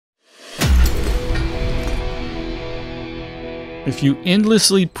If you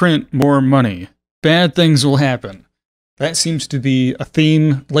endlessly print more money, bad things will happen. That seems to be a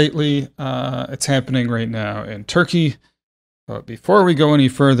theme lately. It's happening right now in Turkey. But before we go any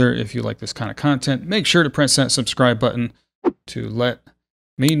further, if you like this kind of content, make sure to press that subscribe button to let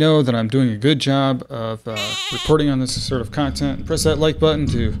me know that I'm doing a good job of reporting on this sort of content. And press that like button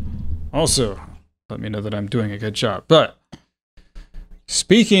to also let me know that I'm doing a good job. But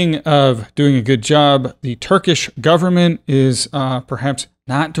speaking of doing a good job, the Turkish government is perhaps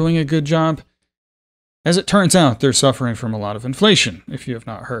not doing a good job. As it turns out, they're suffering from a lot of inflation, if you have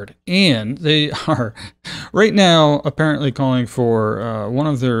not heard. And they are right now apparently calling for one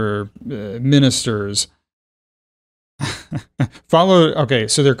of their ministers. Okay,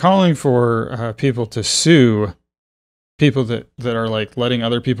 so they're calling for people to sue people that are like letting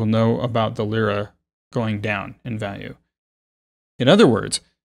other people know about the Lira going down in value. In other words,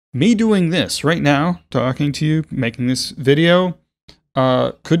 me doing this right now, talking to you, making this video,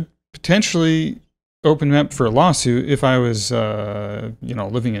 could potentially open up for a lawsuit if I was,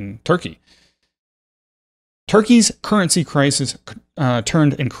 living in Turkey. Turkey's currency crisis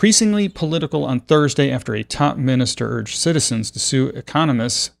turned increasingly political on Thursday after a top minister urged citizens to sue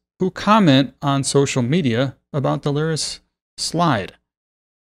economists who comment on social media about the Lira's slide.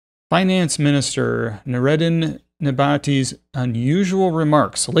 Finance Minister Nureddin Nebati's unusual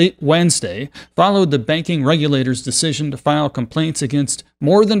remarks late Wednesday followed the banking regulator's decision to file complaints against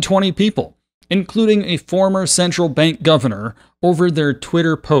more than 20 people, including a former central bank governor, over their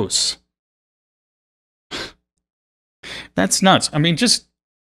Twitter posts. That's nuts. I mean, just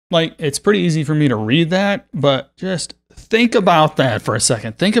like, it's pretty easy for me to read that, but just think about that for a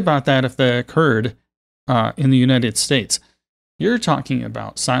second. Think about that if that occurred in the United States. You're talking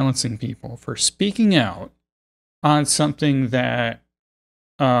about silencing people for speaking out on something that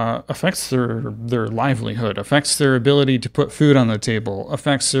affects their livelihood, affects their ability to put food on the table,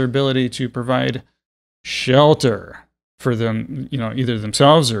 affects their ability to provide shelter for them, either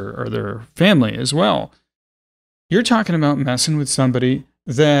themselves or their family as well. You're talking about messing with somebody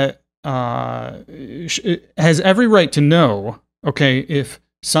that has every right to know, okay, if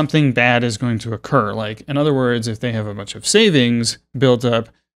something bad is going to occur. Like, in other words, if they have a bunch of savings built up,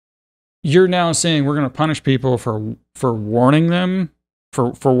 you're now saying we're going to punish people for warning them,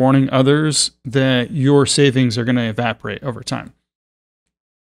 for warning others that your savings are going to evaporate over time.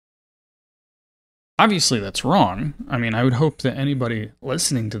 Obviously, that's wrong. I mean, I would hope that anybody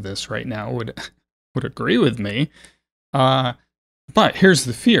listening to this right now would agree with me. But here's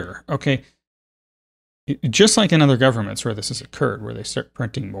the fear, okay? Just like in other governments where this has occurred, where they start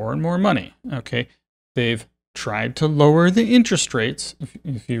printing more and more money, okay? They've tried to lower the interest rates.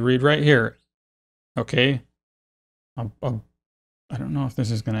 If you read right here, okay? I don't know if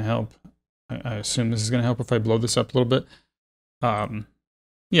this is going to help. I assume this is going to help if I blow this up a little bit.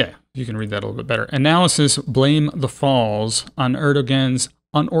 Yeah, you can read that a little bit better. Analysis blame the falls on Erdogan's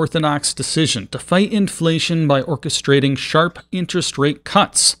unorthodox decision to fight inflation by orchestrating sharp interest rate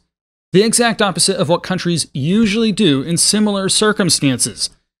cuts. The exact opposite of what countries usually do in similar circumstances.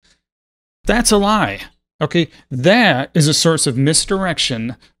 That's a lie. Okay, that is a source of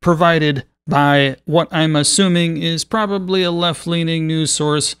misdirection provided by what I'm assuming is probably a left-leaning news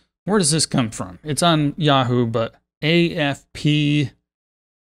source. Where does this come from? It's on Yahoo, but AFP.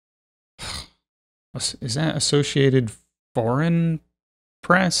 Is that Associated Foreign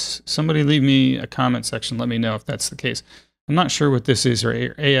Press? Somebody leave me a comment section. Let me know if that's the case. I'm not sure what this is, or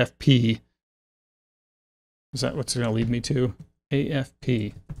AFP. Is that what's going to lead me to?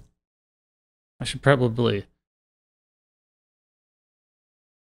 AFP. I should probably...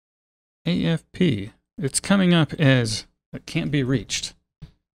 AFP. It's coming up as it can't be reached.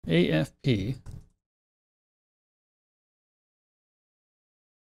 AFP.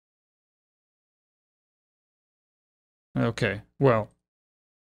 Okay, well,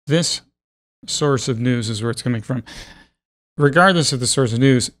 this source of news is where it's coming from. Regardless of the source of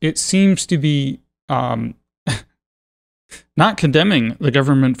news, it seems to be not condemning the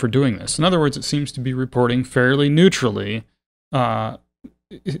government for doing this. In other words, it seems to be reporting fairly neutrally that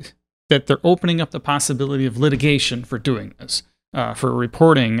they're opening up the possibility of litigation for doing this, for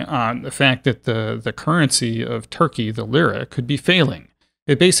reporting on the fact that the currency of Turkey, the lira, could be failing.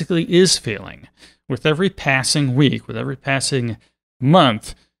 It basically is failing. With every passing week, with every passing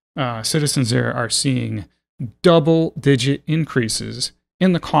month, citizens there are seeing double-digit increases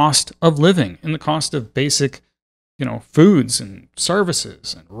in the cost of living, in the cost of basic, foods and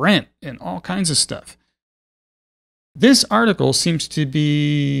services and rent and all kinds of stuff. This article seems to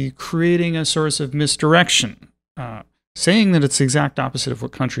be creating a source of misdirection, saying that it's the exact opposite of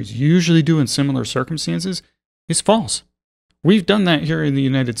what countries usually do in similar circumstances is false. We've done that here in the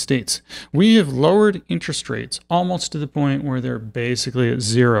United States. We have lowered interest rates almost to the point where they're basically at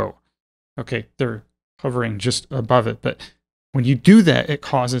zero. Okay, they're hovering just above it. But when you do that, it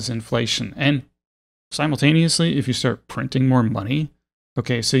causes inflation. And simultaneously, if you start printing more money,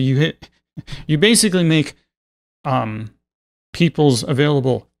 okay, so you basically make people's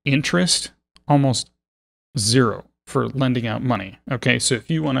available interest almost zero for lending out money. Okay, so if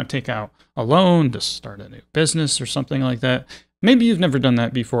you want to take out a loan to start a new business or something like that, maybe you've never done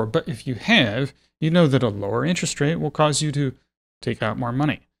that before, but if you have, you know that a lower interest rate will cause you to take out more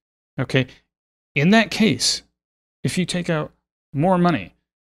money. Okay, in that case, if you take out more money,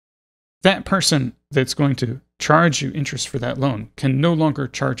 that person that's going to charge you interest for that loan can no longer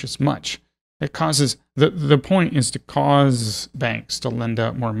charge as much. It causes, the point is to cause banks to lend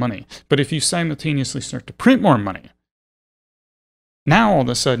out more money. But if you simultaneously start to print more money, now all of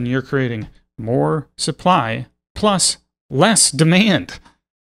a sudden you're creating more supply plus less demand.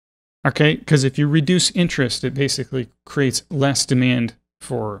 Okay, because if you reduce interest, it basically creates less demand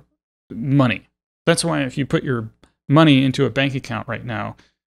for money. That's why if you put your money into a bank account right now,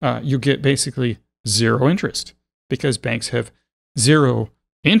 you get basically zero interest because banks have zero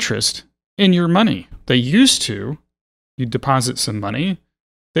interest in your money. They used to. You deposit some money,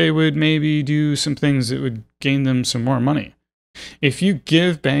 they would maybe do some things that would gain them some more money. If you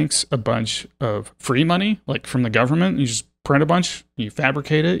give banks a bunch of free money, like from the government, you just print a bunch, you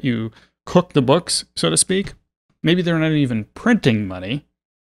fabricate it, you cook the books, so to speak. Maybe they're not even printing money.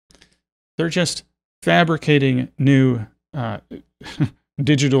 They're just fabricating new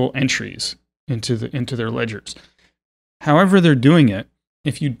digital entries into their ledgers. However they're doing it,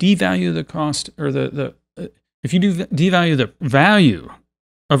 if you devalue the cost or if you devalue the value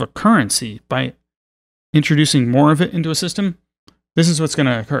of a currency by introducing more of it into a system, this is what's going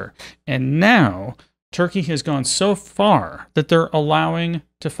to occur. And now Turkey has gone so far that they're allowing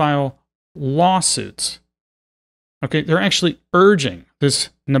to file lawsuits. Okay, they're actually urging, this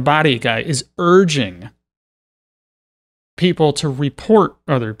Nabati guy is urging people to report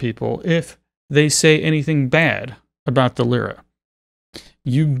other people if they say anything bad about the lira.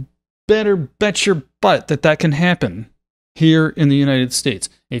 You better bet your butt that that can happen here in the United States.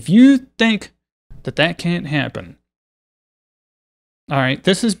 If you think that that can't happen, all right,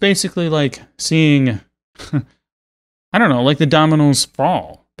 this is basically like seeing, I don't know, like the dominoes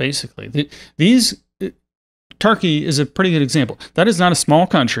fall, basically. Turkey is a pretty good example. That is not a small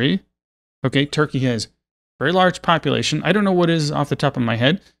country. Okay, Turkey has a very large population. I don't know what is off the top of my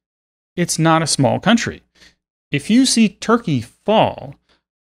head. It's not a small country. If you see Turkey fall,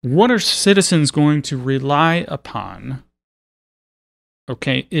 what are citizens going to rely upon?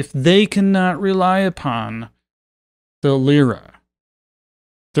 Okay, if they cannot rely upon the lira,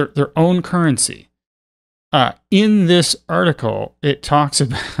 their own currency. In this article, it talks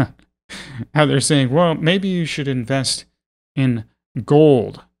about how they're saying, well, maybe you should invest in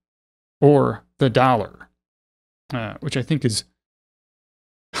gold or the dollar, which I think is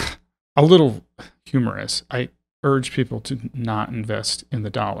a little humorous. I urge people to not invest in the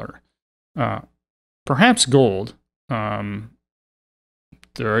dollar. Perhaps gold.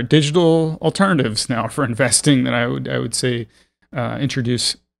 There are digital alternatives now for investing that I would say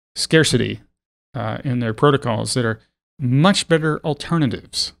introduce scarcity in their protocols that are much better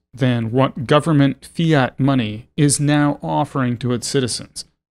alternatives than what government fiat money is now offering to its citizens.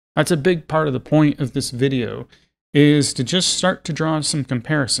 That's a big part of the point of this video, is to just start to draw some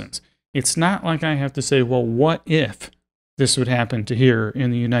comparisons. It's not like I have to say, well, what if this would happen to here in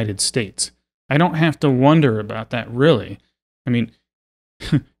the United States? I don't have to wonder about that, really. I mean,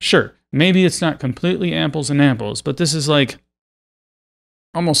 sure, maybe it's not completely apples and apples, but this is like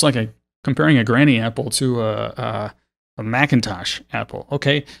almost like comparing a granny apple to a Macintosh apple.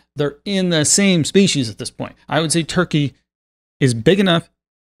 Okay, they're in the same species at this point. I would say Turkey is big enough,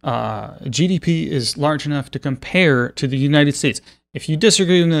 GDP is large enough to compare to the United States. If you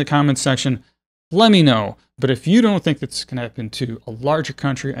disagree in the comments section, let me know. But if you don't think this can happen to a larger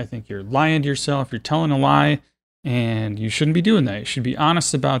country, I think you're lying to yourself. You're telling a lie, and you shouldn't be doing that. You should be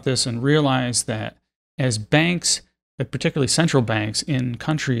honest about this and realize that as banks, particularly central banks in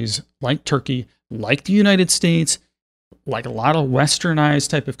countries like Turkey, like the United States, like a lot of westernized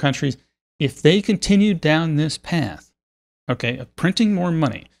type of countries, if they continue down this path, okay, of printing more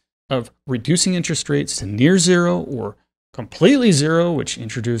money, of reducing interest rates to near zero or completely zero, which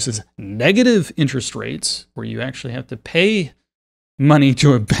introduces negative interest rates where you actually have to pay money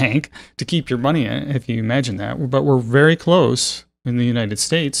to a bank to keep your money in, if you imagine that. But we're very close in the United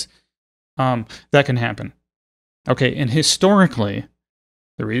States. That can happen. Okay, and historically,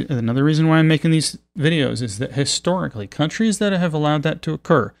 Another reason why I'm making these videos is that historically, countries that have allowed that to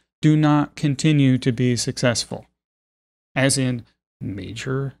occur do not continue to be successful. As in,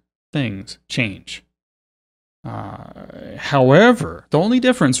 major things change. However, the only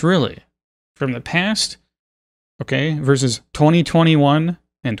difference really from the past, okay, versus 2021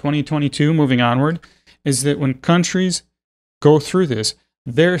 and 2022 moving onward, is that when countries go through this,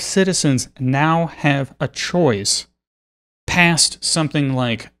 their citizens now have a choice past something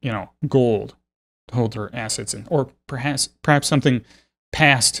like, gold to hold their assets in, or perhaps something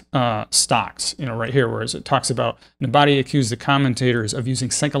past stocks, right here, whereas it talks about Nabati accused the commentators of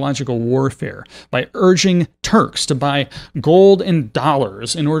using psychological warfare by urging Turks to buy gold and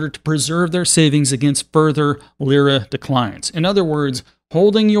dollars in order to preserve their savings against further lira declines. In other words,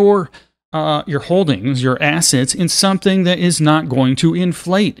 holding your holdings, your assets, in something that is not going to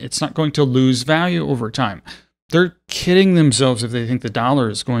inflate. It's not going to lose value over time. They're kidding themselves if they think the dollar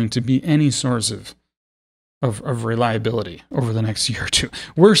is going to be any source of reliability over the next year or two.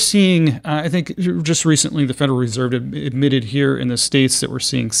 We're seeing, I think just recently the Federal Reserve admitted here in the States that we're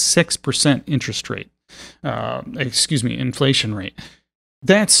seeing 6% interest rate, inflation rate.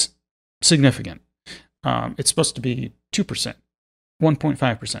 That's significant. It's supposed to be 2%,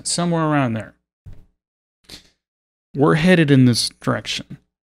 1.5%, somewhere around there. We're headed in this direction.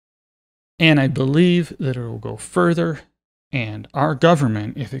 And I believe that it will go further. And our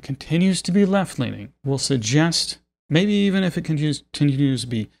government, if it continues to be left-leaning, will suggest, maybe even if it continues to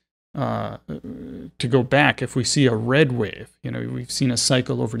be, to go back, if we see a red wave, we've seen a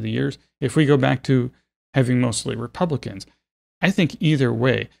cycle over the years, if we go back to having mostly Republicans, I think either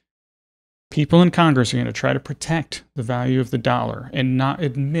way, people in Congress are going to try to protect the value of the dollar and not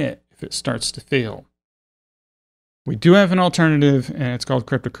admit if it starts to fail. We do have an alternative, and it's called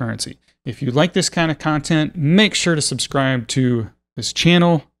cryptocurrency. If you like this kind of content, make sure to subscribe to this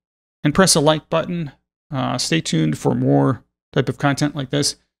channel and press a like button. Stay tuned for more type of content like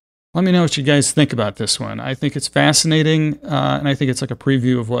this. Let me know what you guys think about this one. I think it's fascinating, and I think it's like a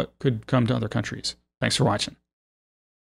preview of what could come to other countries. Thanks for watching.